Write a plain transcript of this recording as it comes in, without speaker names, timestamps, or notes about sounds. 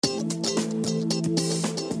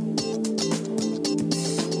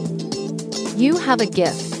You have a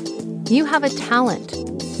gift. You have a talent.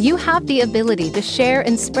 You have the ability to share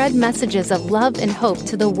and spread messages of love and hope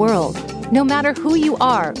to the world, no matter who you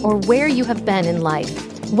are or where you have been in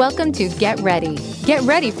life. Welcome to Get Ready. Get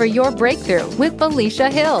ready for your breakthrough with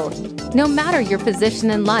Felicia Hill. No matter your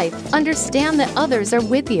position in life, understand that others are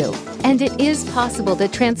with you, and it is possible to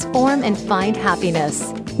transform and find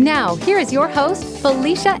happiness. Now, here is your host,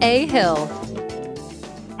 Felicia A. Hill.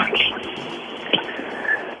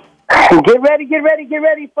 Get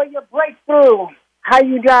ready for your breakthrough. How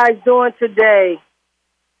you guys doing today?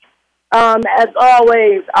 As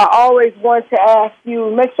always, I always want to ask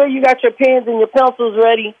you, make sure you got your pens and your pencils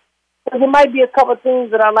ready, because there might be a couple of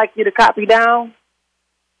things that I'd like you to copy down.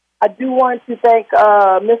 I do want to thank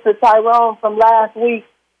Mr. Tyrone from last week,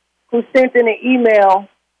 who sent in an email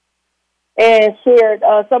and shared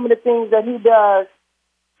some of the things that he does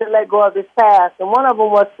to let go of his past. And one of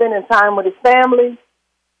them was spending time with his family,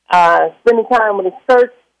 spending time with his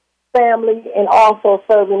church family, and also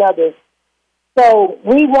serving others. So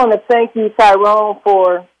we want to thank you, Tyrone,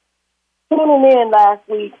 for tuning in last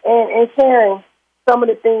week and sharing some of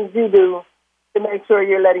the things you do to make sure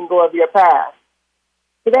you're letting go of your past.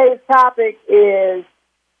 Today's topic is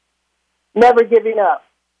never giving up.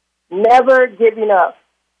 Never giving up.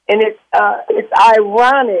 And it's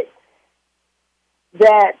ironic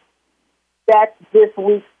that that's this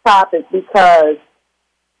week's topic, because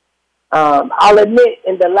I'll admit,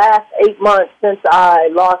 in the last 8 months since I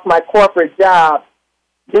lost my corporate job,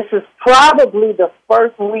 this is probably the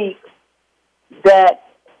first week that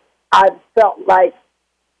I've felt like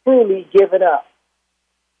truly giving up.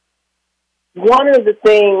 One of the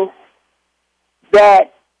things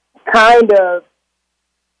that kind of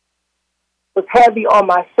was heavy on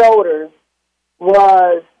my shoulders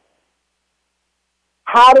was,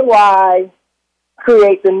 how do I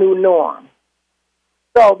create the new norm?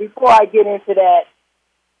 So before I get into that,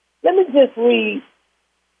 let me just read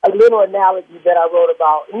a little analogy that I wrote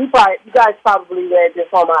about. And you guys probably read this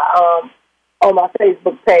on my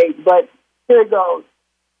Facebook page, but here it goes.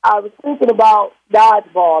 I was thinking about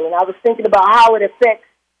dodgeball, and I was thinking about how it affects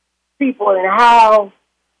people and how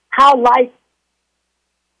life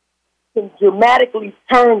can dramatically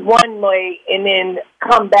turn one way and then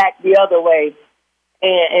come back the other way.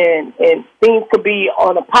 And things could be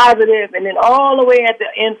on a positive, and then all the way at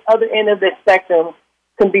the other end of the spectrum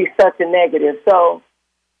can be such a negative. So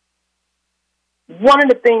one of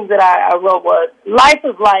the things that I wrote was, life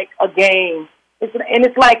is like a game, and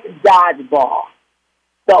it's like dodgeball.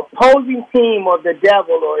 The opposing team, or the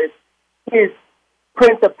devil, or his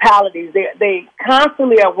principalities, they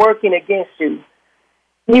constantly are working against you.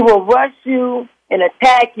 He will rush you and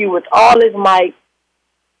attack you with all his might.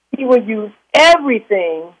 He will use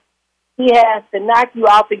everything he has to knock you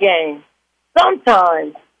out the game.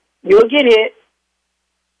 Sometimes you'll get hit.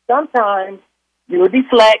 Sometimes you'll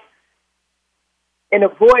deflect and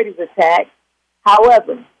avoid his attack.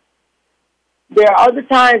 However, there are other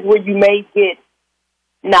times where you may get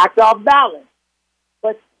knocked off balance,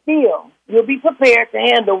 but still you'll be prepared to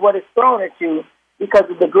handle what is thrown at you because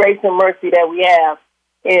of the grace and mercy that we have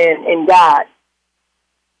in God.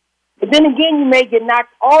 But then again, you may get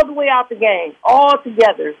knocked all the way out the game, all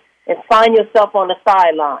together, and find yourself on the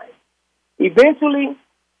sidelines. Eventually,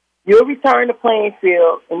 you'll return to playing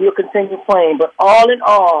field, and you'll continue playing. But all in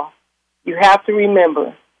all, you have to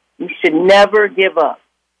remember, you should never give up.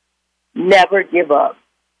 Never give up.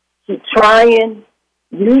 Keep trying.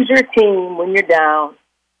 Use your team when you're down.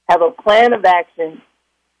 Have a plan of action,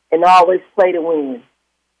 and always play to win.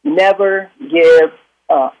 Never give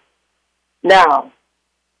up. Now,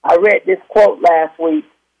 I read this quote last week,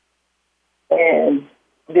 and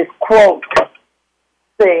this quote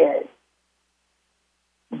said,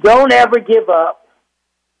 "Don't ever give up.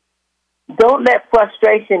 Don't let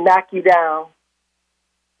frustration knock you down.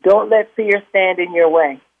 Don't let fear stand in your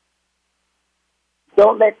way.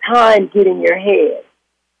 Don't let time get in your head.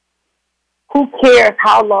 Who cares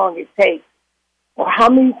how long it takes or how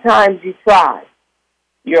many times you try?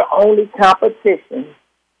 Your only competition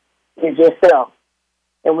is yourself.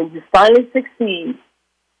 And when you finally succeed,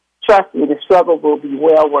 trust me, the struggle will be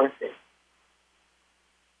well worth it."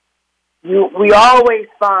 We always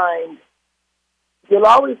find, you'll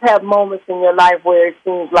always have moments in your life where it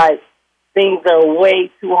seems like things are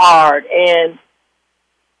way too hard, and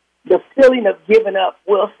the feeling of giving up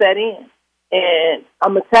will set in. And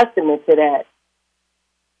I'm a testament to that.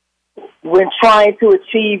 When trying to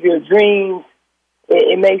achieve your dreams,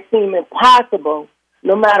 it may seem impossible,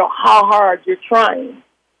 no matter how hard you're trying.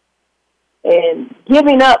 And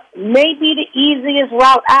giving up may be the easiest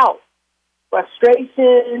route out.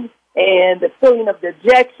 Frustration and the feeling of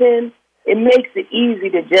dejection it makes it easy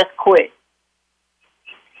to just quit.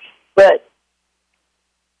 But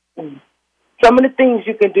some of the things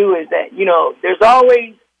you can do is that,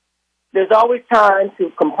 there's always time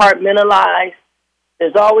to compartmentalize.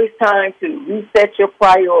 There's always time to reset your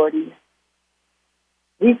priorities,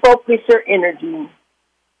 refocus your energy,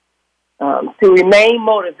 to remain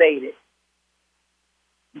motivated.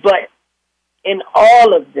 But in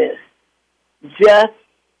all of this, just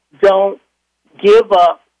don't give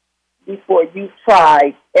up before you've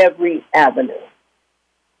tried every avenue.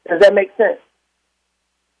 Does that make sense?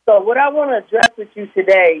 So what I want to address with you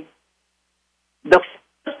today, the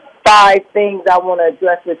 5 things I want to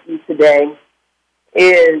address with you today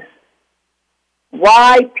is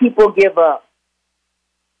why people give up.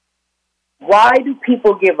 Why do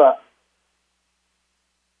people give up?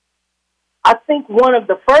 I think one of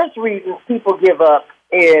the first reasons people give up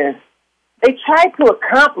is they try to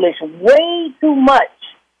accomplish way too much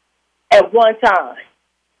at one time.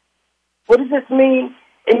 What does this mean?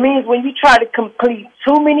 It means when you try to complete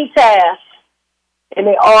too many tasks and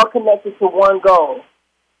they all connected to one goal.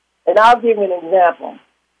 And I'll give you an example.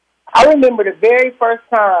 I remember the very first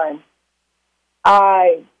time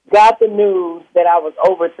I got the news that I was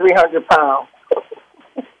over 300 pounds.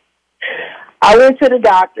 I went to the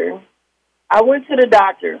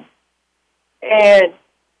doctor, and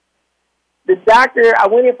the doctor, I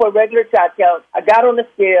went in for a regular checkup. I got on the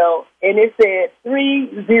scale, and it said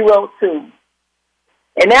 302.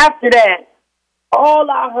 And after that, all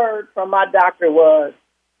I heard from my doctor was,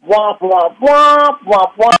 womp, womp, womp,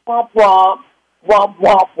 womp, womp, womp, womp, womp,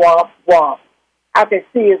 womp, womp, womp. I could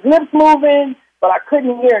see his lips moving, but I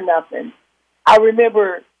couldn't hear nothing. I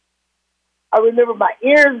remember my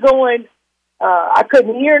ears going. I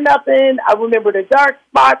couldn't hear nothing. I remember the dark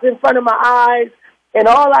spots in front of my eyes, and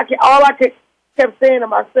all I kept saying to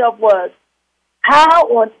myself was, how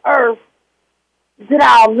on earth did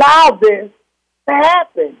I allow this to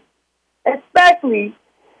happen? Especially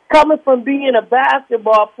coming from being a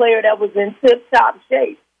basketball player that was in tip-top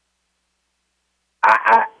shape.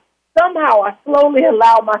 I slowly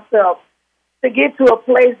allowed myself to get to a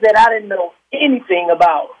place that I didn't know anything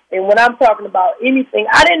about. And when I'm talking about anything,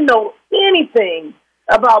 I didn't know anything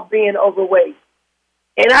about being overweight.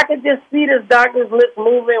 And I could just see this doctor's lips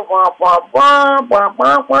moving, womp, womp, womp, womp,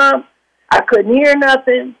 womp, womp. I couldn't hear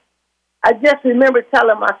nothing. I just remember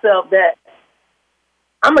telling myself that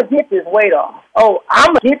I'm going to get this weight off.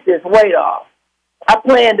 I'm going to get this weight off. I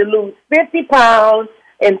plan to lose 50 pounds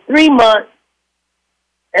in 3 months.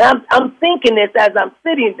 And I'm thinking this as I'm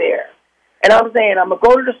sitting there. And I'm saying, I'm going to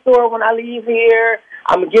go to the store when I leave here.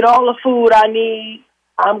 I'm going to get all the food I need.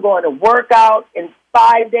 I'm going to work out in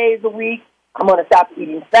 5 days a week. I'm going to stop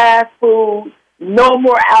eating fast food. No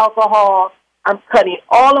more alcohol. I'm cutting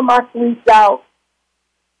all of my sweets out,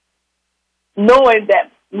 knowing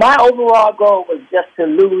that my overall goal was just to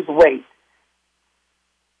lose weight.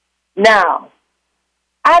 Now,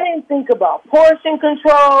 I didn't think about portion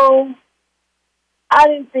control. I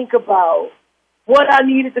didn't think about what I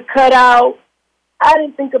needed to cut out. I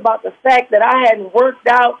didn't think about the fact that I hadn't worked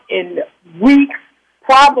out in weeks,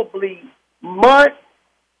 probably months.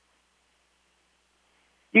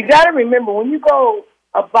 You got to remember, when you go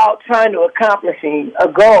about trying to accomplishing a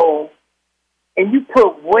goal and you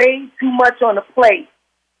put way too much on the plate,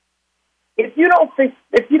 if you don't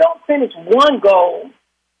finish one goal,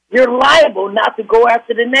 you're liable not to go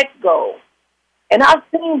after the next goal. And I've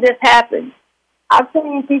seen this happen. I've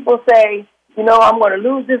seen people say, I'm going to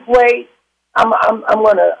lose this weight. I'm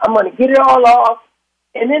going to get it all off.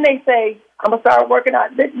 And then they say, I'm going to start working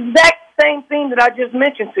out. The exact same thing that I just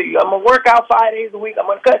mentioned to you. I'm going to work out 5 days a week. I'm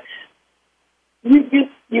going to cut.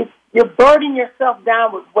 You're burdening yourself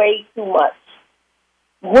down with way too much.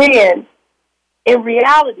 When, in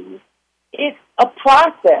reality, it's a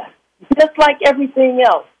process, just like everything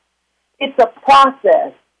else. It's a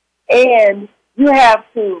process, and you have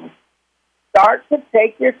to start to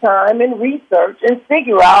take your time and research and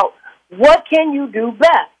figure out what can you do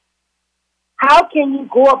best. How can you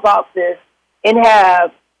go about this and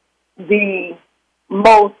have the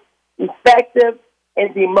most effective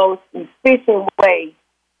and the most efficient way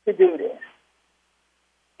to do this?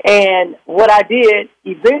 And what I did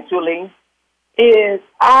eventually is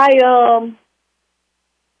I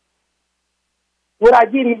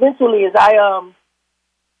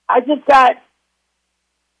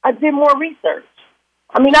did more research.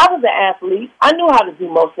 I mean, I was an athlete. I knew how to do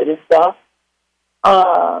most of this stuff.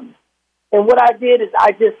 And what I did is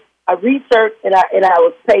I researched and I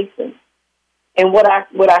was patient. And what I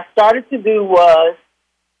started to do was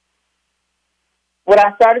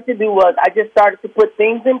I just started to put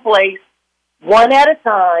things in place one at a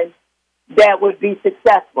time that would be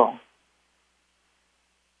successful.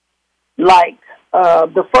 Like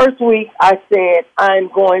the first week, I said I'm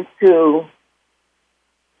going to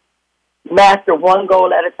master one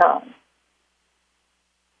goal at a time.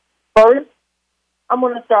 First, I'm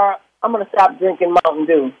gonna stop drinking Mountain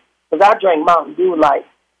Dew, because I drink Mountain Dew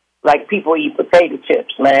like people eat potato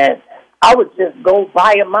chips, man. I would just go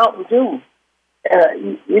buy a Mountain Dew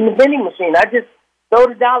in the vending machine. I just throw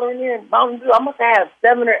the dollar in there and Mountain Dew. I must have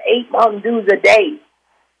 7 or 8 Mountain Dews a day.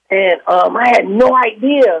 And I had no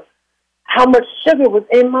idea how much sugar was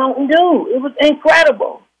in Mountain Dew. It was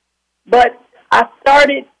incredible. But I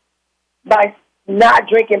started by not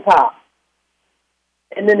drinking pop.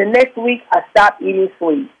 And then the next week, I stopped eating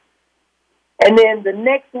sweets. And then the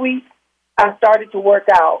next week, I started to work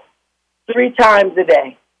out 3 times a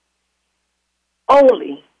day,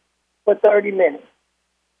 only for 30 minutes.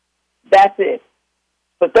 That's it,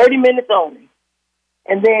 for 30 minutes only.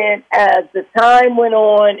 And then as the time went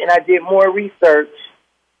on and I did more research,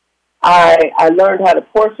 I learned how to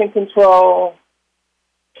portion control.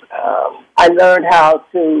 I learned how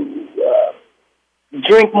to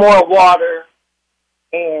drink more water,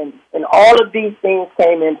 and all of these things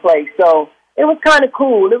came in place. So it was kind of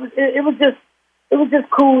cool. It was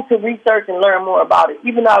just cool to research and learn more about it.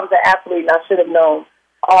 Even though I was an athlete and I should have known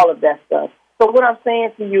all of that stuff. So what I'm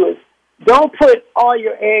saying to you is, don't put all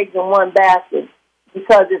your eggs in one basket,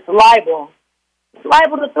 because it's liable. It's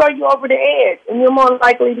liable to throw you over the edge, and you're more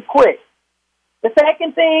likely to quit. The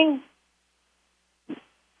second thing,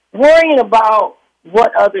 worrying about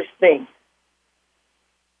what others think.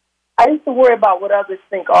 I used to worry about what others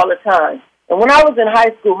think all the time. And when I was in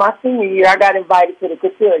high school, my senior year, I got invited to the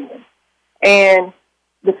cotillion. And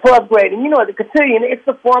the 12th grade, and you know, the cotillion, it's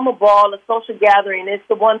a formal ball, a social gathering. It's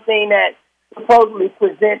the one thing that supposedly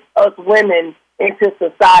presents us women into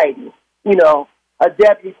society. You know, a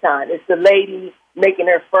debutante. It's the lady making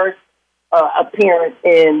her first appearance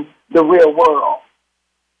in the real world.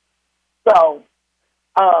 So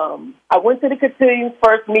I went to the cotillion's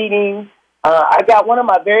first meeting. I got one of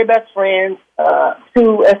my very best friends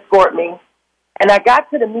to escort me. And I got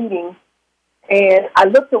to the meeting, and I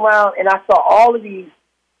looked around, and I saw all of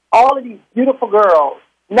these beautiful girls.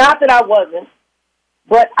 Not that I wasn't,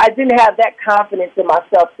 but I didn't have that confidence in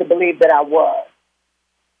myself to believe that I was.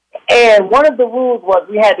 And one of the rules was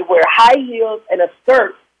we had to wear high heels and a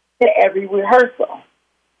skirt to every rehearsal.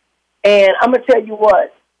 And I'm going to tell you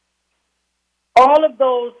what, all of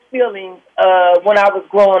those feelings when I was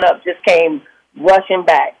growing up just came rushing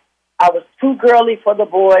back. I was too girly for the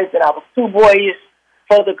boys, and I was too boyish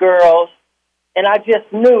for the girls. And I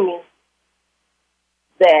just knew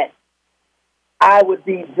that I would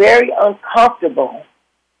be very uncomfortable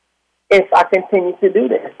if I continued to do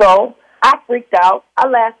this. So I freaked out. I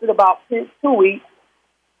lasted about 2 weeks.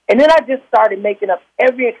 And then I just started making up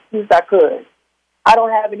every excuse I could. I don't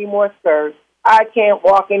have any more skirts. I can't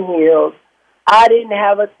walk in heels. I didn't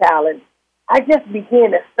have a talent. I just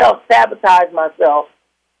began to self-sabotage myself,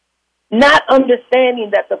 not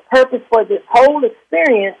understanding that the purpose for this whole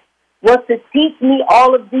experience was to teach me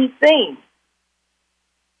all of these things.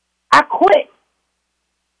 I quit.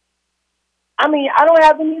 I mean, I don't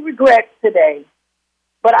have any regrets today,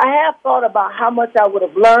 but I have thought about how much I would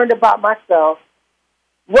have learned about myself,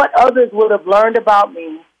 what others would have learned about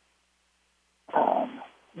me,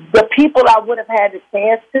 the people I would have had the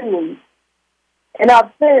chance to meet. And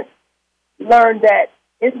I've since learned that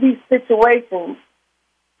in these situations,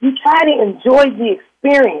 you try to enjoy the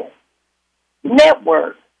experience,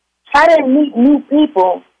 network, try to meet new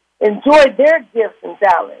people, enjoy their gifts and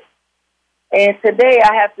talents. And today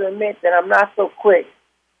I have to admit that I'm not so quick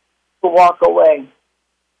to walk away.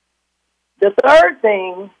 The third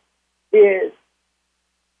thing is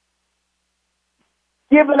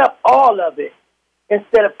giving up all of it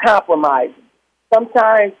instead of compromising.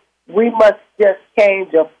 Sometimes we must just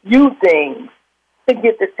change a few things to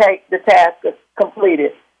get the task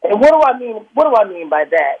completed. And what do I mean? What do I mean by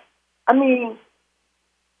that? I mean,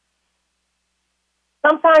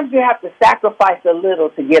 sometimes you have to sacrifice a little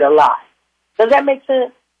to get a lot. Does that make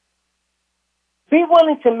sense? Be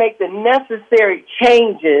willing to make the necessary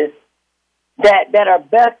changes that are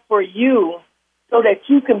best for you so that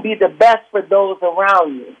you can be the best for those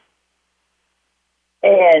around you.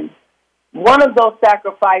 And one of those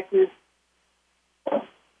sacrifices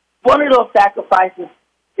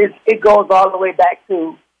is, it goes all the way back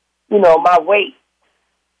to, you know, my weight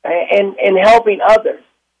and helping others.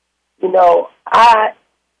 You know, I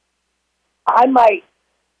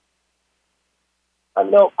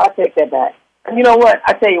take that back. You know what?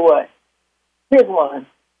 I tell you what. Here's one.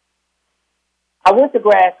 I went to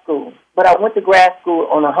grad school, but I went to grad school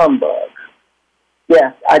on a humbug.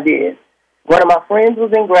 Yes, I did. One of my friends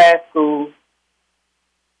was in grad school,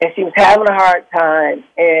 and she was having a hard time,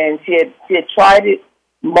 and she had tried it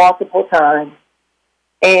multiple times.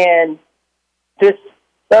 And this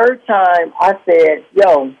third time, I said,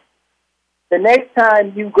 yo, the next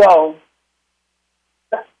time you go,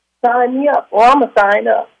 sign me up, or I'm going to sign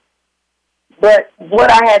up. But what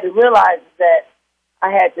I had to realize is that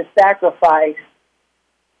I had to sacrifice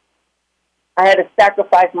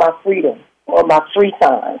my freedom or my free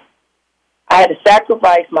time. I had to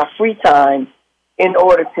sacrifice my free time in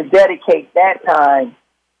order to dedicate that time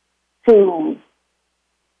to,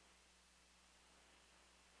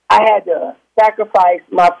 I had to sacrifice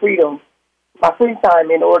my freedom, my free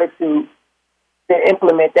time in order to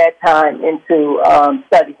implement that time into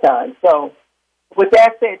study time. So with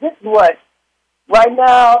that said, this is what, right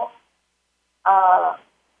now,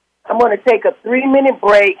 I'm going to take a 3-minute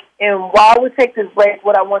break, and while we take this break,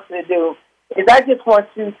 what I want you to do is I just want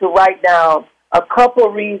you to write down a couple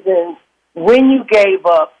reasons when you gave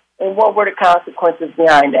up and what were the consequences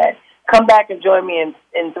behind that. Come back and join me in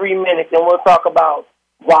 3 minutes, and we'll talk about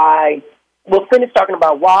why. We'll finish talking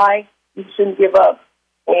about why you shouldn't give up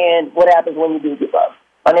and what happens when you do give up.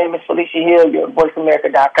 My name is Felicia Hill. You're at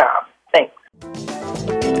VoiceAmerica.com. Thanks.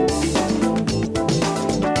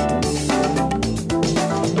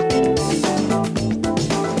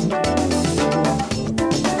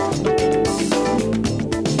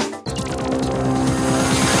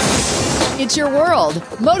 It's your world.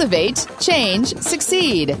 Motivate, change,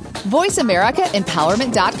 succeed.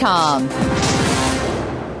 VoiceAmericaEmpowerment.com.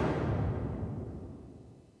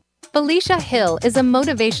 Felicia Hill is a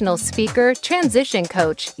motivational speaker, transition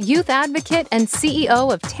coach, youth advocate, and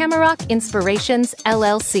CEO of Tamarack Inspirations,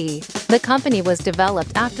 LLC. The company was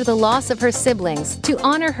developed after the loss of her siblings to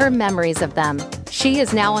honor her memories of them. She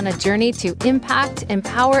is now on a journey to impact,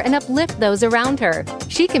 empower, and uplift those around her.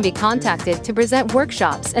 She can be contacted to present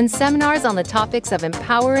workshops and seminars on the topics of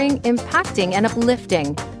empowering, impacting, and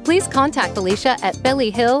uplifting. Please contact Felicia at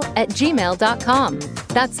felihill@gmail.com.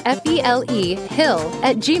 That's FELE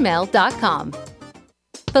Hill@gmail.com.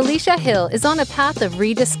 Felicia Hill is on a path of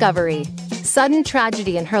rediscovery. Sudden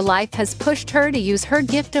tragedy in her life has pushed her to use her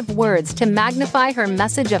gift of words to magnify her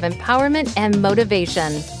message of empowerment and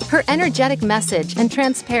motivation. Her energetic message and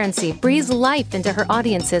transparency breathes life into her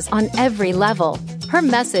audiences on every level. Her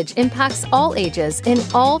message impacts all ages in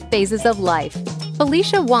all phases of life.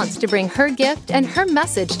 Felicia wants to bring her gift and her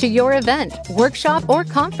message to your event, workshop, or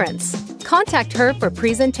conference. Contact her for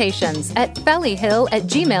presentations at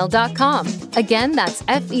felihill@gmail.com. Again, that's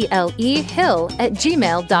FELE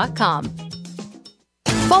Hill@gmail.com.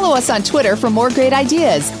 Follow us on Twitter for more great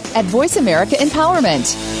ideas at Voice America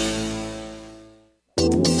Empowerment.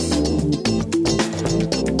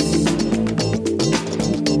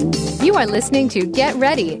 You are listening to Get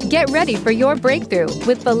Ready for Your Breakthrough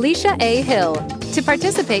with Felicia A. Hill. To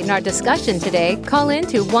participate in our discussion today, call in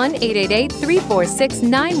to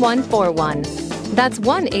 1-888-346-9141. That's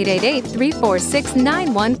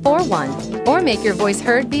 1-888-346-9141. Or make your voice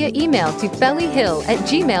heard via email to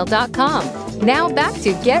felihill@gmail.com. Now back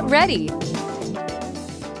to Get Ready.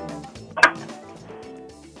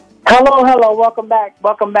 Hello. Welcome back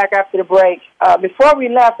after the break. Before we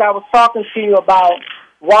left, I was talking to you about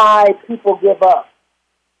why people give up.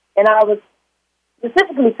 And I was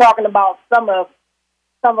specifically talking about some of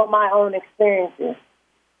my own experiences.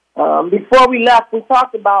 Before we left, we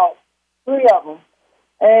talked about 3 of them.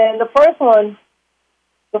 And the first one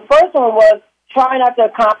was try not to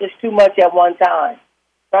accomplish too much at one time.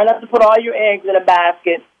 Try not to put all your eggs in a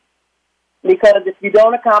basket, because if you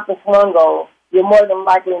don't accomplish one goal, you're more than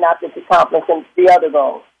likely not to accomplish the other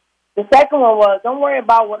goals. The second one was don't worry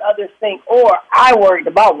about what others think, or I worried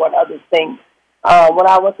about what others think when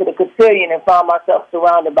I went to the cotillion and found myself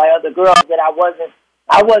surrounded by other girls that I wasn't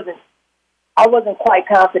quite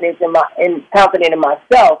confident in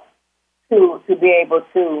myself to be able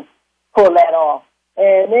to pull that off.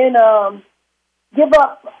 And then give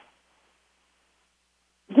up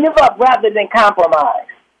rather than compromise.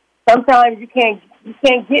 Sometimes you can't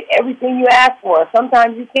get everything you ask for.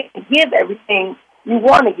 Sometimes you can't give everything you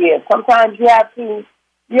want to give. Sometimes you have to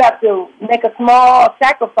make a small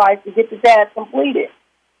sacrifice to get the task completed.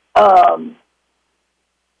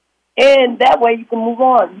 And that way you can move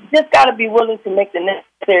on. You just got to be willing to make the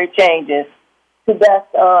necessary changes to best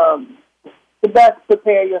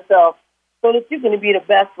prepare yourself so that you're going to be the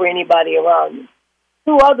best for anybody around you.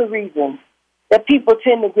 2 other reasons that people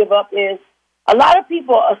tend to give up is a lot of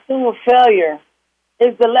people assume failure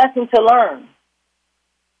is the lesson to learn.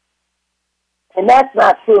 And that's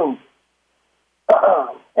not true.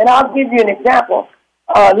 And I'll give you an example.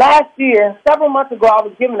 Last year, several months ago, I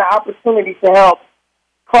was given the opportunity to help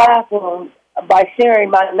classrooms by sharing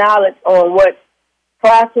my knowledge on what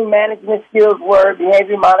classroom management skills were,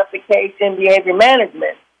 behavior modification, behavior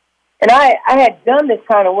management. And I had done this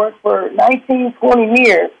kind of work for 19, 20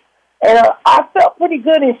 years, and I felt pretty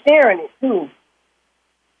good in sharing it, too.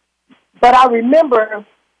 But I remember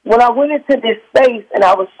when I went into this space and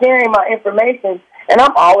I was sharing my information, and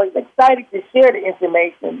I'm always excited to share the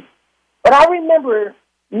information, but I remember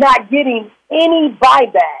not getting any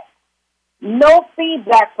buyback, no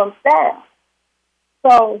feedback from staff.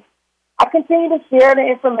 So I continue to share the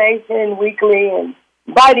information weekly, and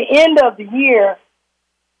by the end of the year,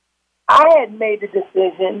 I had made the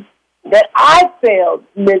decision that I failed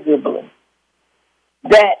miserably,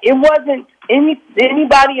 that it wasn't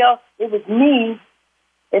anybody else, it was me,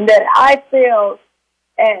 and that I failed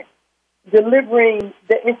at delivering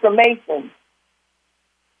the information.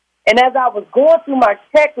 And as I was going through my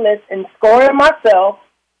checklist and scoring myself,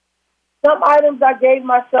 some items I gave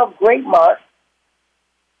myself great marks,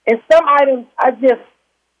 and some items I just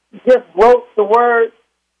wrote the word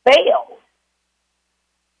failed.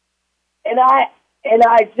 And I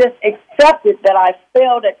just accepted that I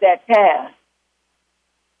failed at that task.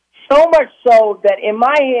 So much so that in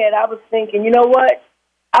my head I was thinking, you know what?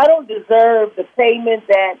 I don't deserve the payment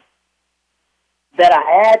that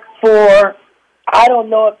I asked for. I don't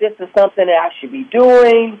know if this is something that I should be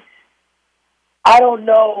doing. I don't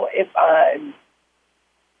know if I'm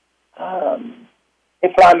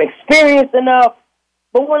experienced enough.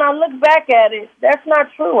 But when I look back at it, that's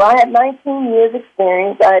not true. I had 19 years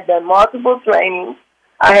experience. I had done multiple trainings.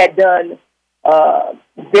 I had done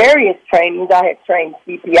various trainings. I had trained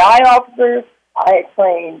CPI officers. I had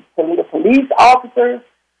trained Toledo police officers.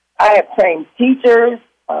 I had trained teachers,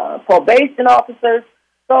 probation officers.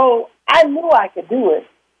 So I knew I could do it.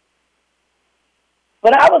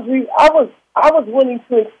 But I was willing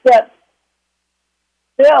to accept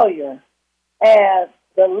failure as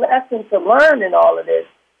the lesson to learn in all of this.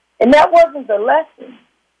 And that wasn't the lesson.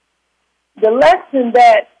 The lesson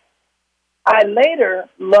that I later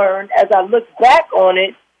learned as I look back on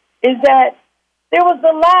it is that there was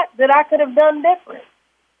a lot that I could have done different.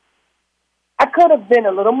 I could have been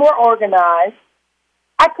a little more organized.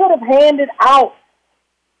 I could have handed out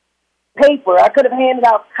paper. I could have handed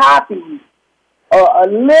out copies or a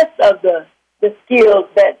list of the skills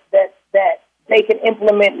that they can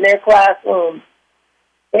implement in their classrooms.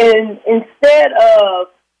 And instead of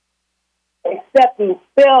accepting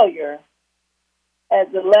failure as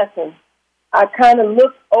a lesson, I kind of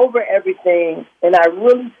looked over everything and I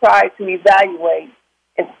really tried to evaluate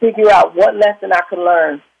and figure out what lesson I could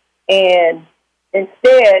learn, and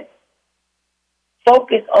instead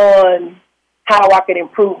focus on how I could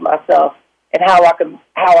improve myself and how I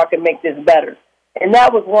could make this better. And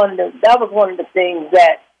that was one of the things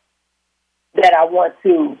that I want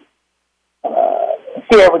to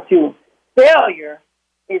share with you. Failure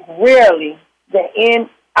is rarely the end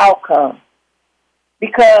outcome,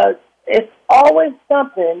 because it's always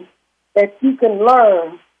something that you can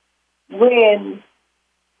learn when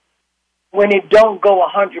it don't go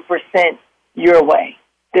 100% your way.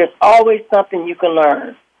 There's always something you can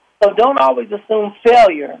learn. So don't always assume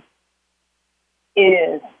failure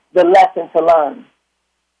is the lesson to learn.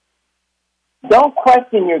 Don't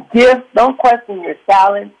question your gifts. Don't question your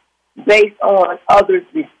talents based on others'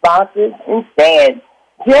 responses. Instead,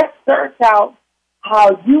 just search out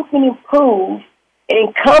how you can improve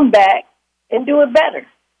and come back and do it better.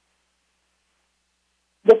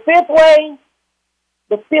 The fifth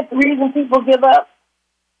reason people give up,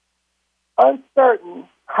 uncertain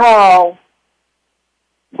how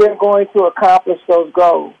they're going to accomplish those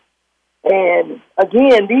goals. And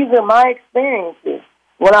again, these are my experiences.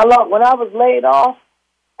 When I was laid off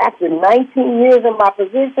after 19 years in my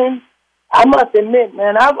position, I must admit,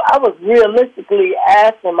 man, I was realistically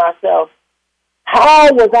asking myself,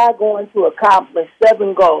 how was I going to accomplish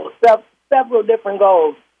several different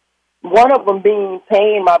goals? One of them being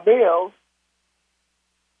paying my bills.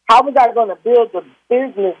 How was I going to build a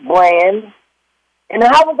business brand? And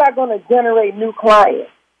how was I going to generate new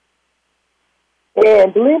clients?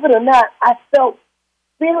 And believe it or not, I felt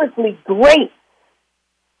spiritually great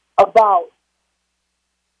about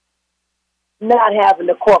not having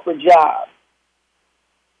a corporate job.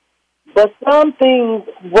 But some things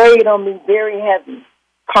weighed on me very heavy,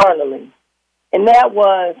 carnally. And that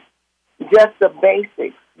was just the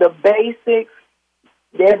basics, the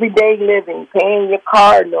everyday living, paying your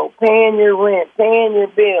car note, paying your rent, paying your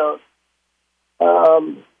bills.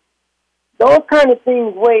 Those kind of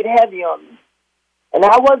things weighed heavy on me. And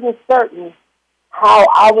I wasn't certain how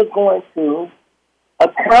I was going to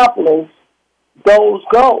accomplish those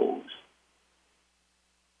goals.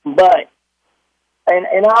 But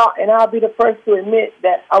I'll be the first to admit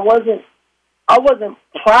that I wasn't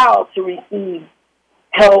proud to receive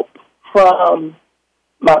help from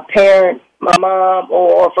my parents, my mom,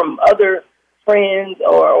 or from other friends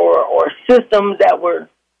or systems that were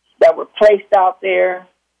placed out there.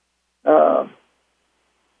 But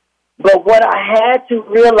what I had to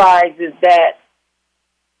realize is that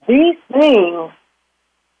these things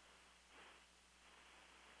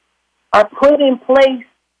are put in place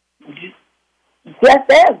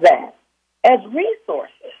just as that, as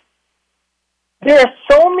resources. There are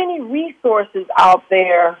so many resources out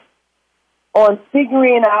there on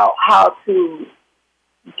figuring out how to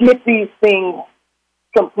get these things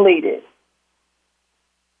completed.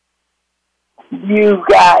 You've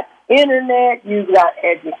got internet, you've got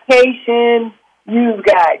education, you've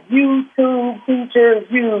got YouTube teachers,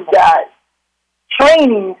 you've got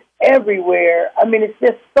trainings everywhere. I mean, it's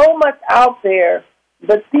just so much out there,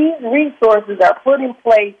 but these resources are put in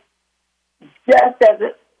place just as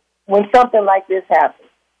when something like this happens.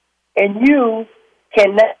 And you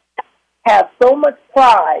can have so much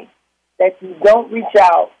pride that you don't reach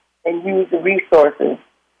out and use the resources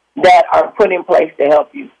that are put in place to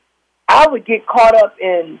help you. I would get caught up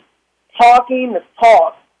in talking the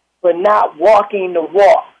talk, but not walking the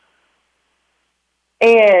walk.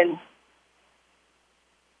 And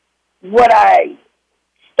what I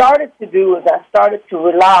started to do is I started to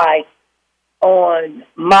rely on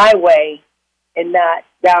my way and not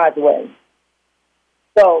God's way.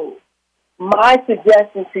 So my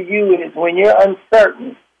suggestion to you is when you're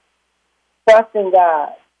uncertain, trust in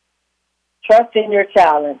God, trust in your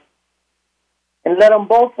talent, and let them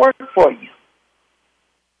both work for you.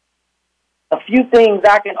 A few things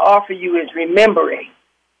I can offer you is remembering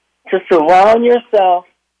to surround yourself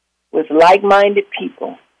with like-minded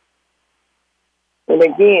people. And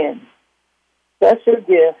again, trust your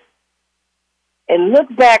gifts and look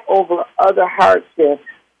back over other hardships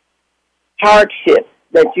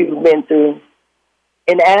that you've been through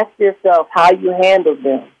and ask yourself how you handled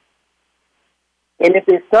them. And if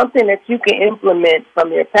it's something that you can implement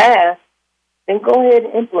from your past, then go ahead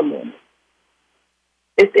and implement it.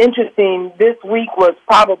 It's interesting, this week was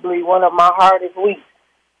probably one of my hardest weeks.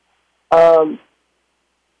 And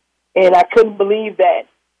I couldn't believe that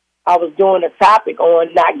I was doing a topic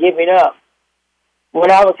on not giving up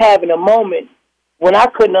when I was having a moment when I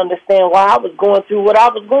couldn't understand why I was going through what I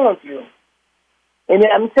was going through. And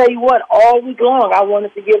I'm going to tell you what, all week long I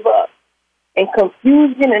wanted to give up. And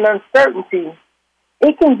confusion and uncertainty,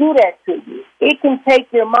 it can do that to you. It can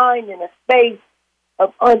take your mind in a space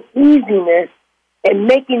of uneasiness and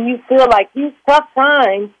making you feel like these tough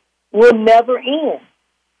times will never end.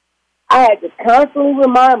 I had to constantly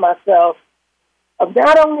remind myself of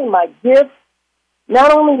not only my gifts,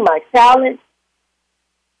 not only my talent,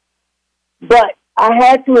 but I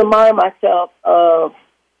had to remind myself of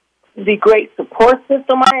the great support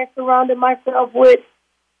system I had surrounded myself with,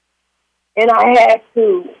 and I had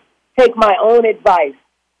to take my own advice,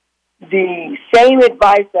 the same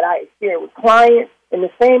advice that I share with clients and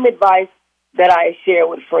the same advice that I share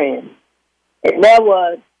with friends. And that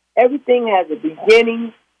was, everything has a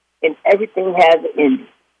beginning and everything has an ending.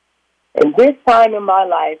 And this time in my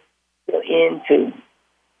life will end too.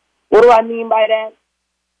 What do I mean by that?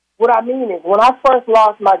 What I mean is when I first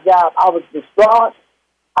lost my job, I was distraught.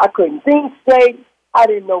 I couldn't think straight. I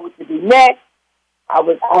didn't know what to do next. I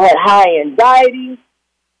had high anxiety.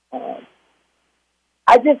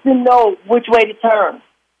 I just didn't know which way to turn.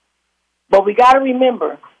 But we got to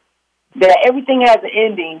remember that everything has an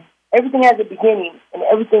ending, everything has a beginning, and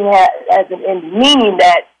everything has an ending, meaning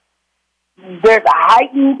that there's a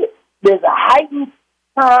heightened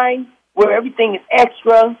time where everything is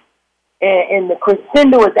extra, and the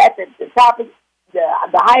crescendo is at the top, the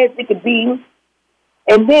highest it could be,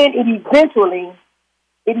 and then it eventually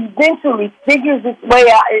figures its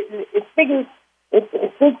way out.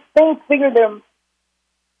 Things figure them.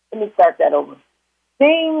 Let me start that over.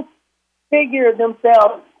 Things figure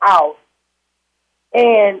themselves out,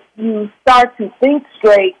 and you start to think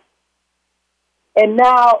straight, and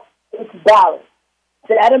now it's balanced.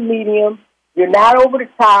 It's at a medium. You're not over the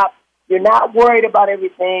top. You're not worried about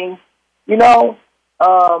everything. You know,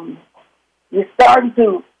 you're starting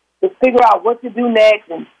to figure out what to do next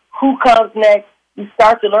and who comes next. You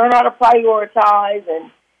start to learn how to prioritize,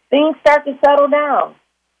 and things start to settle down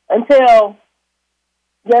until,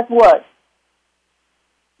 guess what?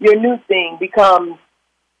 Your new thing becomes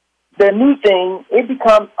the new thing. It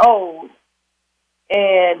becomes old,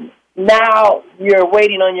 and now you're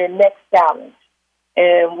waiting on your next challenge.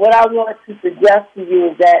 And what I want to suggest to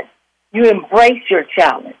you is that you embrace your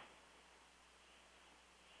challenge.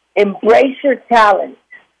 Embrace your challenge.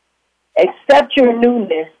 Accept your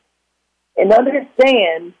newness and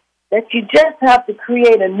understand that you just have to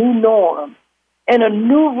create a new norm and a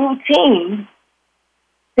new routine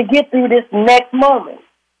to get through this next moment.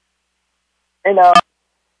 And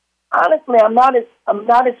honestly, I'm not as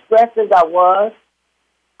stressed as I was.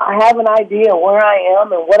 I have an idea of where I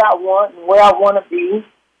am and what I want and where I want to be.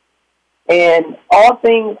 And all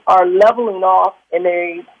things are leveling off and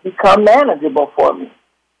they become manageable for me.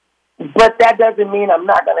 But that doesn't mean I'm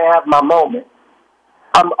not going to have my moments.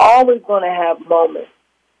 I'm always going to have moments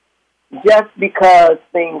just because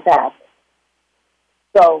things happen.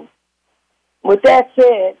 So, with that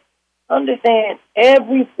said, understand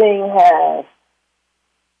everything has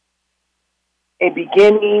a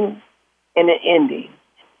beginning and an ending.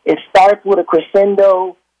 It starts with a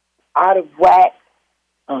crescendo, out of whack,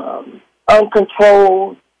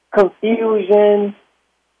 uncontrolled, confusion,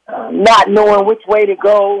 not knowing which way to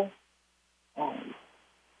go.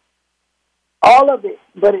 All of it,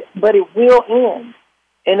 but it will end.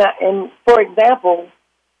 And for example,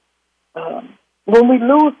 when we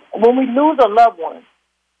lose a loved one,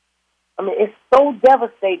 I mean, it's so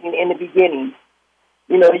devastating in the beginning.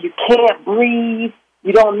 You know, you can't breathe.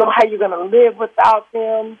 You don't know how you're going to live without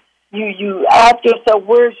them. You ask yourself,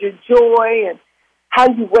 where's your joy? And how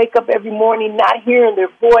you wake up every morning not hearing their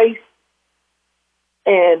voice.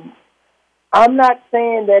 And I'm not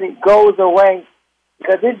saying that it goes away,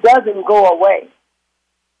 because it doesn't go away.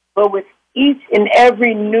 But with each and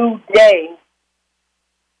every new day,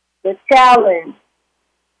 the challenge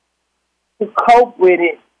to cope with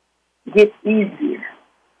it gets easier.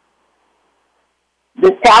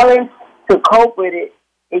 The challenge to cope with it,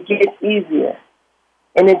 it gets easier.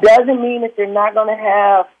 And it doesn't mean that you're not going to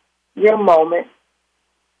have your moments.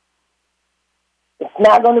 It's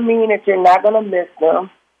not going to mean that you're not going to miss them.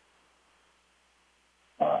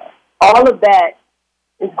 All of that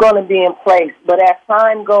is going to be in place. But as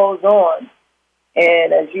time goes on,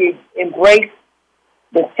 and as you embrace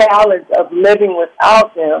the challenge of living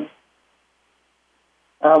without them,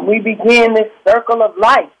 we begin this circle of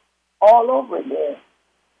life all over again.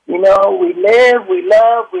 You know, we live, we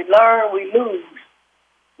love, we learn, we lose.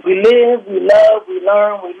 We live, we love, we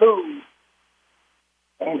learn, we lose.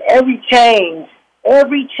 And every change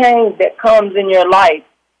that comes in your life,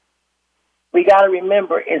 we got to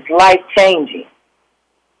remember, is life-changing.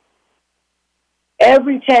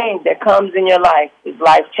 Every change that comes in your life is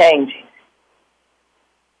life-changing.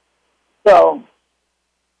 So,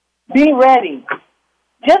 be ready.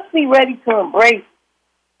 Just be ready to embrace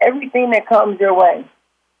everything that comes your way.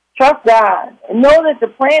 Trust God and know that the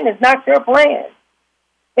plan is not your plan.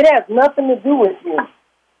 It has nothing to do with you.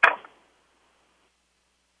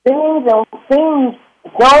 Things don't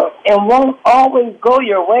and won't always go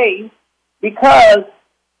your way, because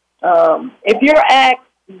if you're asked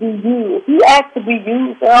to be used, if you ask to be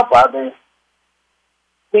used to help others,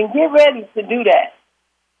 then get ready to do that.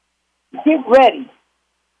 Get ready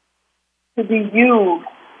to be used,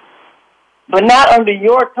 but not under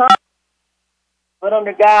your terms, but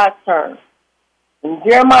under God's terms. And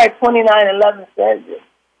Jeremiah 29:11 says this.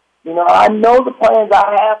 You know, I know the plans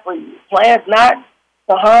I have for you. Plans not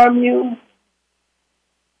to harm you,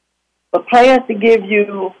 but plans to give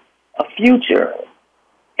you a future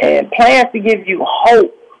and plans to give you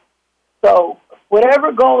hope. So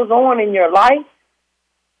whatever goes on in your life,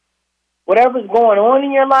 whatever's going on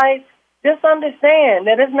in your life, just understand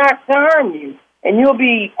that it's not to harm you, and you'll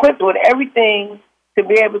be equipped with everything to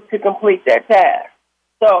be able to complete that task.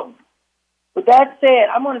 So with that said,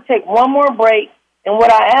 I'm going to take one more break, and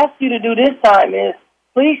what I ask you to do this time is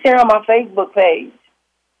please share on my Facebook page.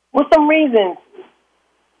 What's some reasons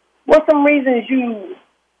you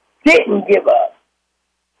didn't give up?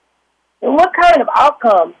 And what kind of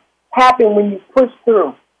outcomes happened when you pushed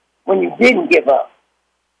through, when you didn't give up?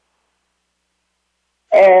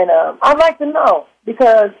 And I'd like to know,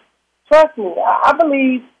 because trust me, I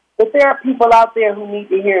believe that there are people out there who need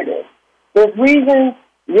to hear this. There's reasons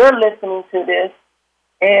you're listening to this,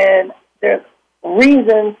 and there's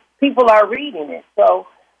reasons people are reading it. So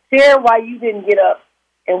share why you didn't get up,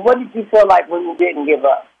 and what did you feel like when you didn't give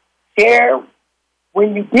up? Share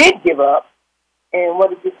when you did give up, and what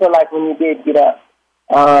did you feel like when you did get up?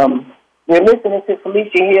 You're listening to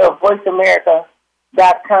Felicia Hill,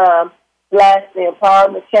 voiceamerica.com/the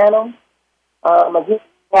Empowerment Channel. If you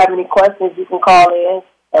have any questions, you can call in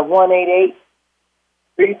at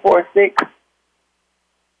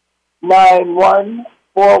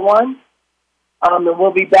 1-888-346-9141. And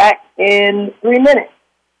we'll be back in 3 minutes.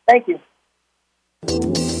 Thank you. It's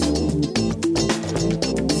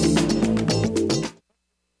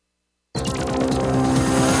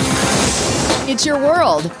your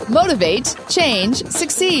world. Motivate, change,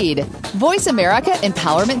 succeed.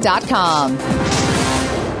 VoiceAmericaEmpowerment.com.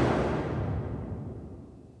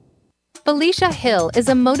 Felicia Hill is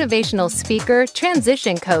a motivational speaker,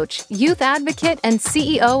 transition coach, youth advocate, and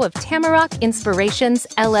CEO of Tamarack Inspirations,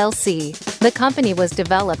 LLC. The company was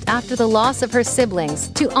developed after the loss of her siblings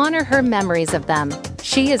to honor her memories of them.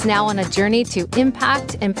 She is now on a journey to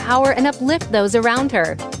impact, empower, and uplift those around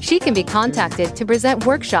her. She can be contacted to present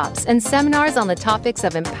workshops and seminars on the topics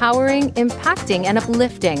of empowering, impacting, and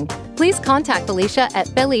uplifting. Please contact Felicia at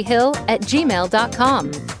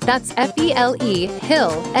felihill@gmail.com. That's FELE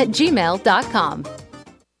Hill@gmail.com.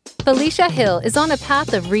 Felicia Hill is on a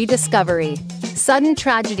path of rediscovery. Sudden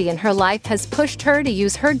tragedy in her life has pushed her to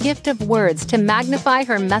use her gift of words to magnify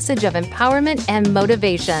her message of empowerment and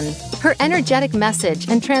motivation. Her energetic message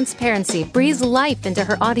and transparency breathes life into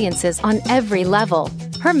her audiences on every level.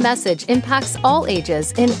 Her message impacts all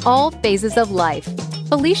ages in all phases of life.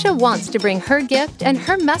 Felicia wants to bring her gift and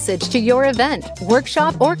her message to your event,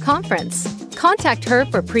 workshop, or conference. Contact her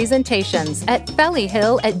for presentations at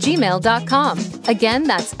felihill@gmail.com. Again,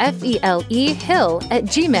 that's FELE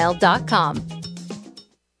Hill@gmail.com.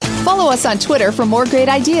 Follow us on Twitter for more great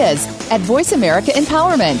ideas at Voice America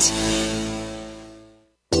Empowerment.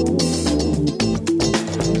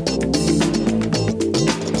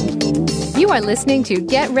 You are listening to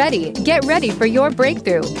Get Ready for Your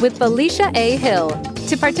Breakthrough with Felicia A. Hill.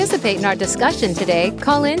 To participate in our discussion today,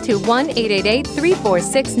 call in to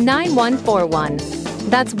 1-888-346-9141.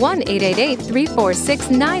 That's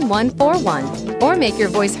 1-888-346-9141. Or make your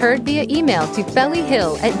voice heard via email to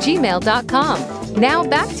felihill@gmail.com. Now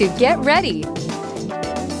back to Get Ready.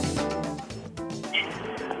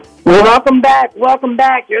 Welcome back.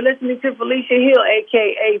 You're listening to Felicia Hill,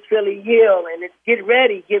 a.k.a. Philly Hill, and it's Get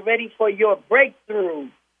Ready for your breakthrough.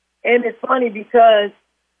 And it's funny because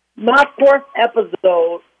my fourth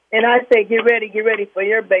episode, and I say get ready for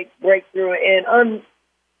your breakthrough, and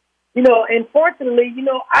unfortunately,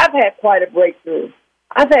 I've had quite a breakthrough.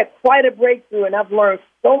 And I've learned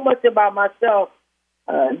so much about myself.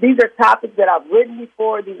 These are topics that I've written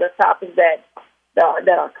before. These are topics that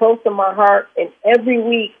are close to my heart, and every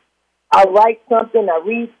week I write something, I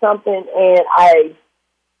read something, and I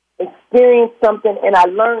experience something, and I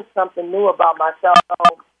learn something new about myself. So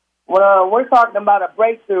we're talking about a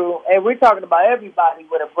breakthrough, and we're talking about everybody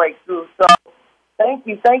with a breakthrough. So thank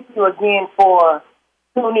you again for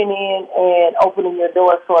tuning in and opening your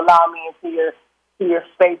doors to allow me into your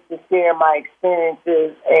space to share my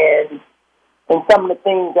experiences and some of the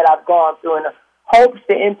things that I've gone through, and hopes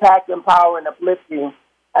to impact, empower, and uplift you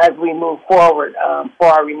as we move forward for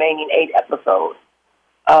our remaining 8 episodes.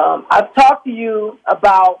 I've talked to you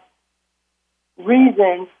about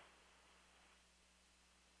reasons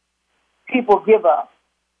people give up.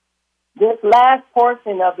 This last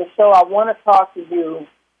portion of the show, I want to talk to you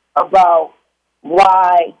about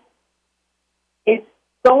why it's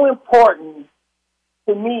so important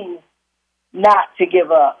to me not to give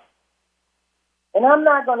up. And I'm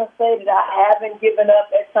not going to say that I haven't given up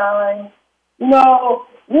at times.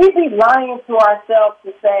 We'd be lying to ourselves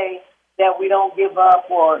to say that we don't give up,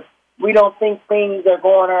 or we don't think things are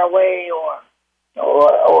going our way, or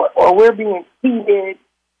we're being cheated.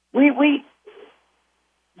 We wouldn't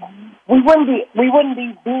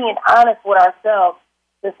be being honest with ourselves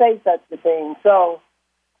to say such a thing. So,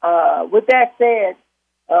 with that said,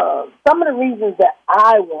 some of the reasons that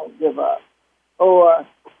I won't give up, or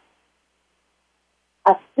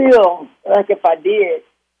I feel like if I did,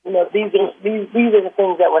 these are the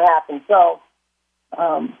things that would happen. So,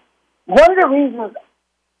 one of the reasons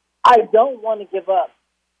I don't want to give up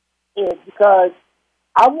is because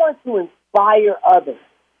I want to inspire others.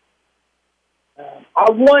 I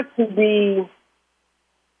want to be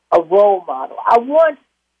a role model. I want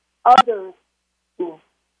others to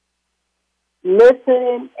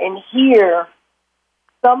listen and hear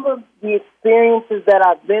some of the experiences that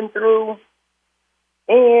I've been through,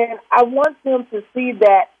 and I want them to see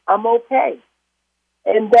that I'm okay,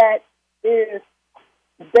 and that if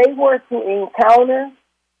they were to encounter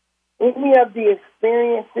any of the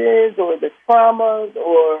experiences or the traumas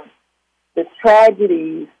or the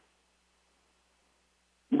tragedies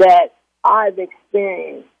that I've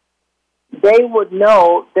experienced, they would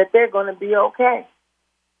know that they're going to be okay.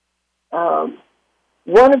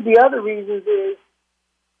 One of the other reasons is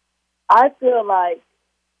I feel like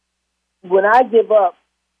when I give up,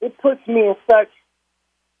 it puts me in such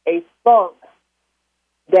a funk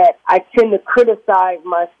that I tend to criticize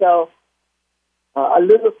myself a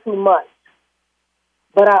little too much.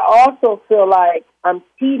 but I also feel like I'm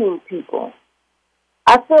cheating people.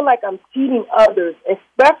 I feel like I'm cheating others,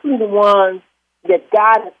 especially the ones that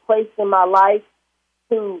God has placed in my life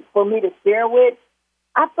for me to share with.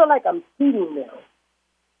 I feel like I'm cheating them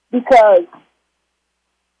because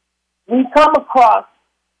we come across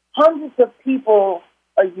hundreds of people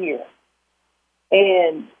a year,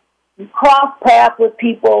 and you cross paths with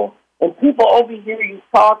people, and people overhear you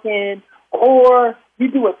talking, or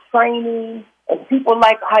you do a training, and people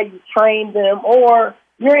like how you train them, or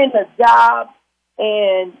you're in a job,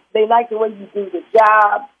 and they like the way you do the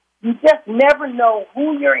job. You just never know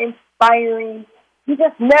who you're inspiring. You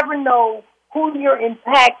just never know who you're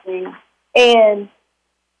impacting. And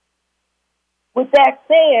with that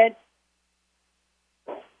said,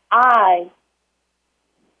 I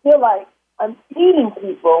feel like I'm cheating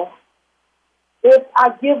people if I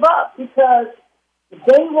give up, because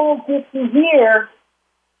they won't get to hear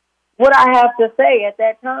what I have to say at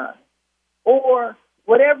that time, or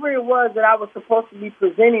whatever it was that I was supposed to be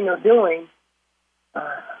presenting or doing.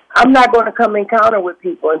 I'm not going to come encounter with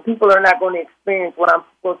people, and people are not going to experience what I'm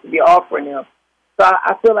supposed to be offering them. So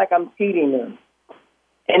I feel like I'm cheating them,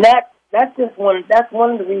 and that's one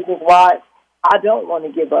of the reasons why I don't want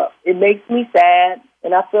to give up. It makes me sad,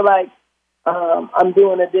 and I feel like I'm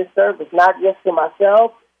doing a disservice, not just to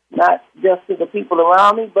myself, not just to the people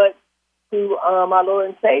around me, but to my Lord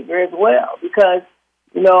and Savior as well, because,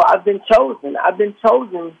 you know, I've been chosen. I've been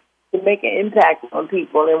chosen to make an impact on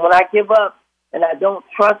people, and when I give up and I don't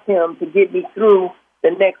trust Him to get me through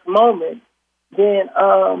the next moment, then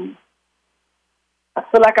I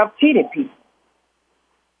feel like I've cheated people.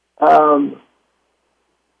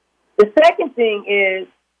 The second thing is,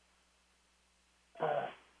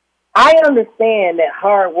 I understand that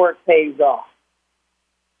hard work pays off.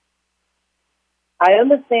 I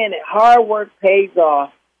understand that hard work pays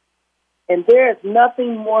off, and there is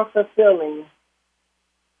nothing more fulfilling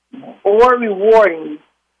or rewarding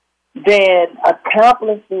than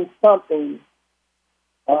accomplishing something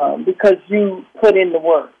because you put in the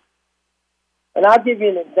work. And I'll give you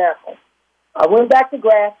an example. I went back to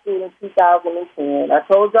grad school in 2010. I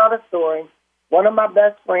told y'all the story. One of my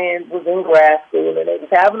best friends was in grad school, and they was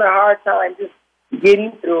having a hard time just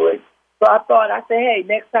getting through it. So I said, hey,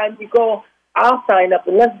 next time you go, I'll sign up,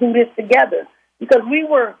 and let's do this together. Because we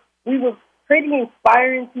were pretty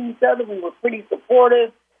inspiring to each other. We were pretty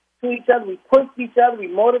supportive to each other. We pushed each other. We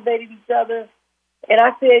motivated each other. And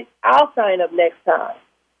I said, I'll sign up next time.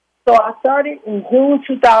 So I started in June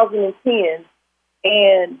 2010,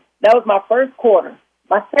 and that was my first quarter.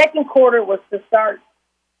 My second quarter was to start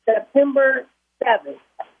September 7th,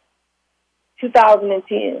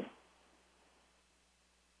 2010.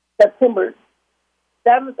 September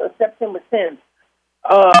 7th or September 10th.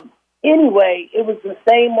 Anyway, it was the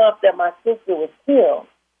same month that my sister was killed.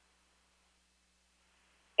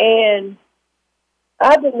 And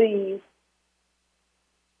I believe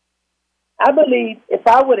if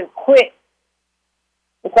I would have quit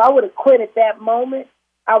at that moment,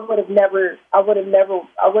 I would have never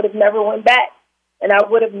went back, and I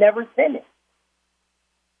would have never finished.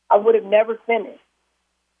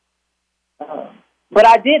 But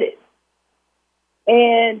I did it.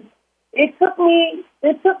 And it took me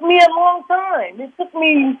a long time. It took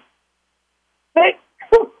me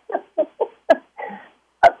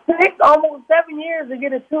almost 7 years to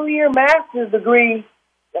get a 2-year master's degree,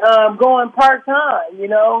 going part-time, you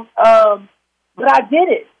know. But I did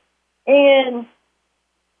it. And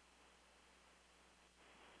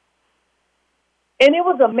it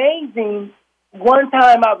was amazing. One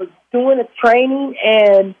time I was doing a training,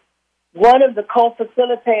 and one of the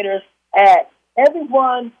co-facilitators asked,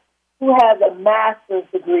 everyone who has a master's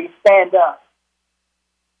degree, stand up.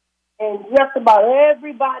 And just about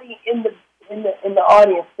everybody in the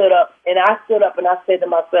audience stood up, and I stood up and I said to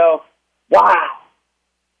myself, wow,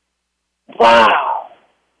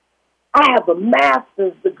 I have a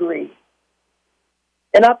master's degree.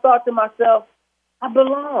 And I thought to myself, I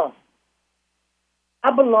belong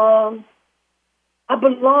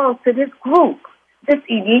to this group, this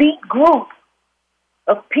elite group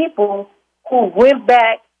of people who went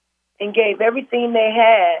back and gave everything they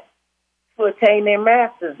had to attain their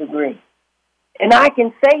master's degree. And I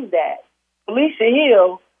can say that Felicia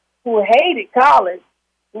Hill, who hated college,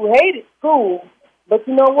 who hated school, but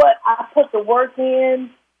you know what? I put the work in,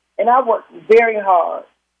 and I worked very hard.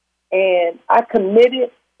 And I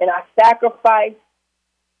committed, and I sacrificed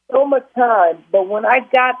so much time. But when I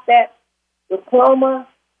got that diploma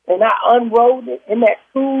and I unrolled it in that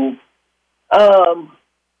tube,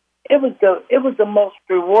 it was the most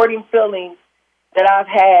rewarding feeling that I've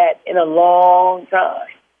had in a long time.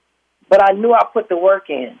 but I knew I put the work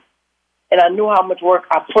in, and I knew how much work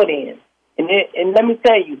I put in. And let me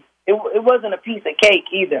tell you, it wasn't a piece of cake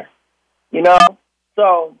either, you know?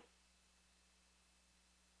 So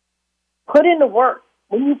put in the work.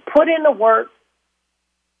 When you put in the work,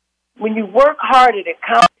 when you work hard at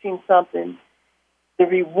accomplishing something, the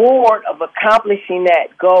reward of accomplishing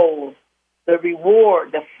that goal, the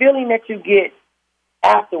reward, the feeling that you get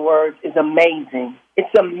afterwards is amazing.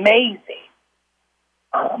 It's amazing.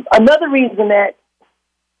 Another reason that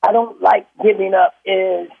I don't like giving up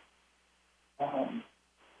is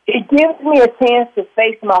it gives me a chance to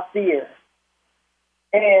face my fears.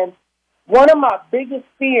 And one of my biggest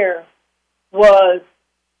fears was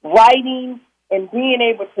writing and being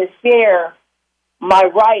able to share my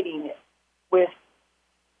writing with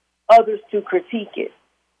others to critique it.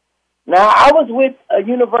 Now, I was with a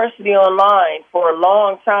university online for a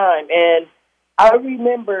long time, and I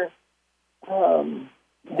remember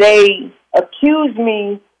they accused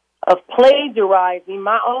me of plagiarizing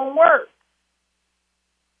my own work.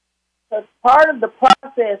 Because part of the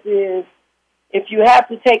process is if you have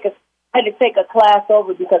to I had to take a class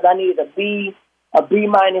over because I needed a B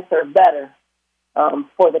minus or better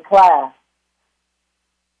for the class.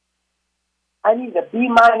 I needed a B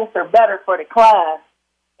minus or better for the class,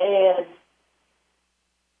 and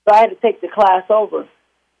so I had to take the class over.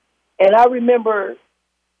 And I remember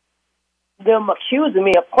them accusing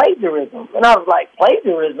me of plagiarism, and I was like,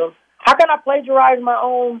 plagiarism? How can I plagiarize my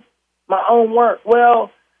own work?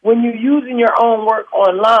 Well, when you're using your own work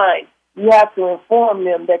online, you have to inform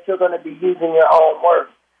them that you're going to be using your own work.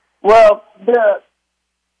 Well,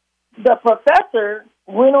 the professor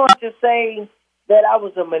went on to say that I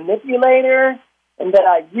was a manipulator and that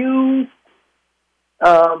I used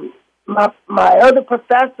my other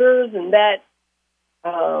professors and that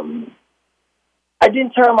I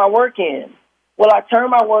didn't turn my work in. Well, I turned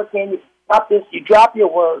my work in. You drop your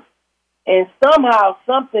work, and somehow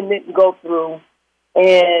something didn't go through,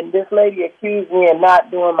 and this lady accused me of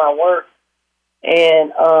not doing my work.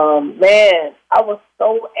 And, man, I was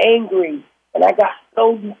so angry, and I got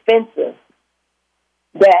so defensive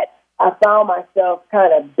that I found myself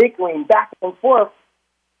kind of bickering back and forth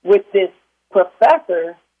with this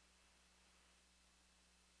professor.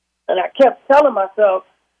 And I kept telling myself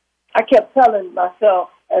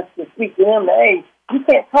as to speak to him that, hey, you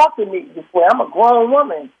can't talk to me this way. I'm a grown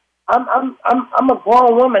woman. I'm a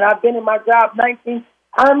grown woman. I've been in my job 19.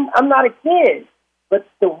 I'm not a kid. But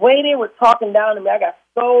the way they were talking down to me, I got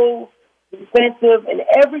so defensive. And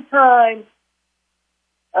every time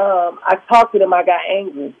I talked to them, I got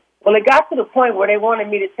angry. Well, it got to the point where they wanted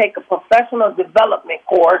me to take a professional development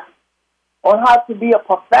course on how to be a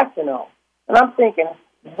professional. And I'm thinking,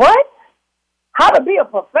 what? How to be a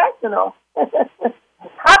professional?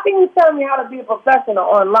 How can you tell me how to be a professional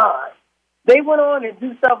online? They went on to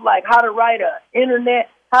do stuff like how to write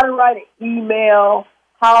how to write an email,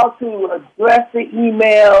 how to address the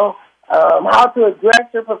email, how to address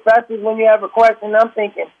your professors when you have a question. I'm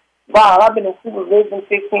thinking, wow, I've been in supervision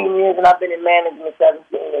 15 years and I've been in management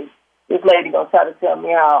 17, and this lady going to try to tell me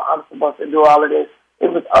how I'm supposed to do all of this.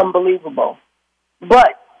 It was unbelievable.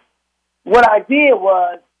 But what I did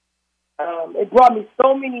was, it brought me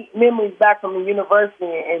so many memories back from the university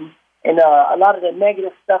and a lot of the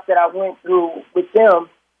negative stuff that I went through with them.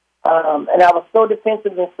 And I was so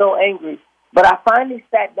defensive and so angry. But I finally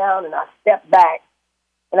sat down and I stepped back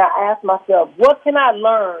and I asked myself, what can I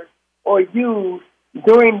learn or use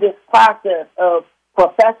during this process of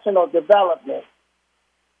professional development?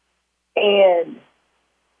 And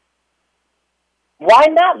why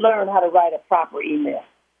not learn how to write a proper email?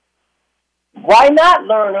 Why not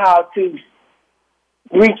learn how to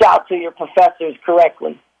reach out to your professors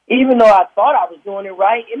correctly? Even though I thought I was doing it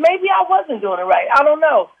right, and maybe I wasn't doing it right. I don't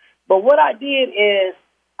know. But what I did is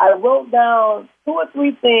I wrote down 2 or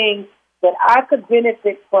 3 things that I could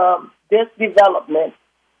benefit from this development,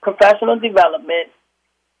 professional development,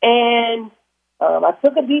 and I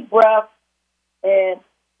took a deep breath, and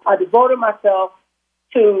I devoted myself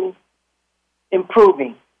to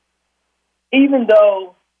improving, even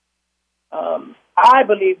though I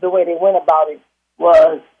believe the way they went about it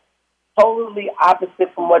was totally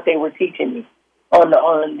opposite from what they were teaching me on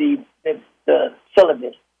the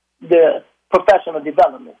syllabus, the professional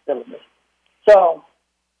development syllabus. So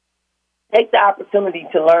take the opportunity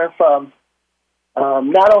to learn from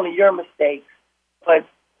not only your mistakes, but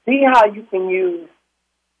see how you can use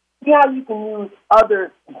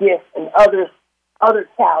other gifts and other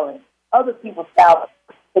talents, other people's talents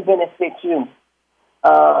to benefit you.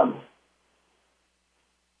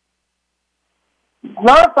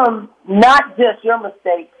 Learn from not just your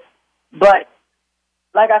mistakes, but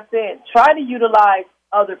like I said, try to utilize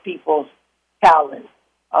other people's talents.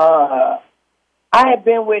 I had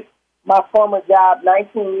been with my former job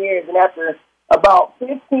 19 years, and after about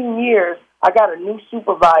 15 years, I got a new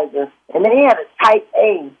supervisor, and they had a type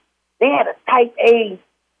A. They had a type A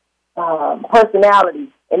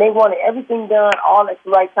personality, and they wanted everything done all at the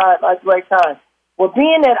right time, Well,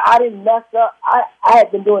 being that I didn't mess up, I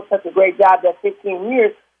had been doing such a great job that 15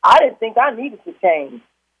 years, I didn't think I needed to change.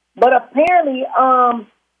 But apparently, I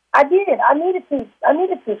did. I needed to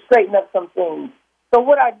straighten up some things. So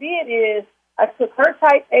what I did is I took her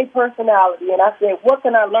type A personality, and I said, what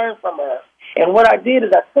can I learn from her? And what I did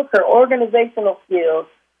is I took her organizational skills,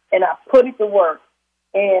 and I put it to work.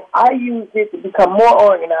 And I used it to become more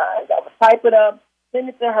organized. I would type it up, send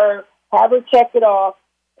it to her, have her check it off,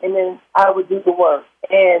 and then I would do the work.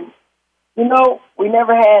 And, we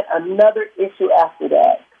never had another issue after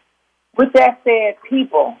that. With that said,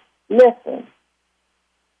 people, listen.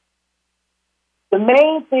 The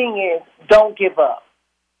main thing is don't give up.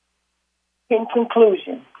 In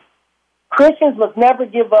conclusion, Christians must never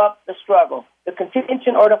give up the struggle, the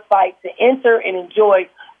contention, or the fight to enter and enjoy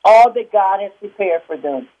all that God has prepared for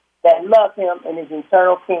them that love him in his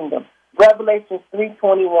eternal kingdom. Revelation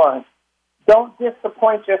 3:21. Don't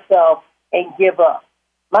disappoint yourself and give up.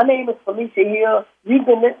 My name is Felicia Hill. You've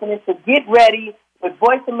been listening to Get Ready with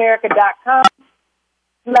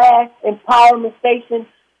voiceamerica.com/empowerment station.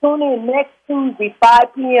 Tune in next Tuesday,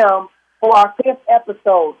 5 p.m. for our 5th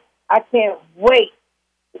episode. I can't wait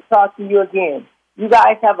to talk to you again. You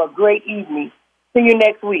guys have a great evening. See you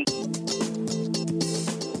next week.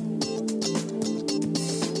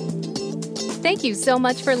 Thank you so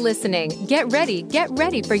much for listening. Get ready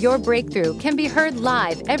for your breakthrough can be heard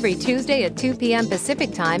live every Tuesday at 2 p.m.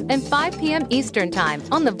 Pacific Time and 5 p.m. Eastern Time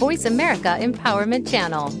on the Voice America Empowerment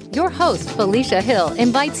Channel. Your host, Felicia Hill,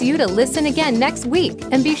 invites you to listen again next week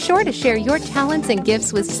and be sure to share your talents and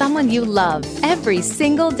gifts with someone you love every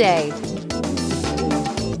single day.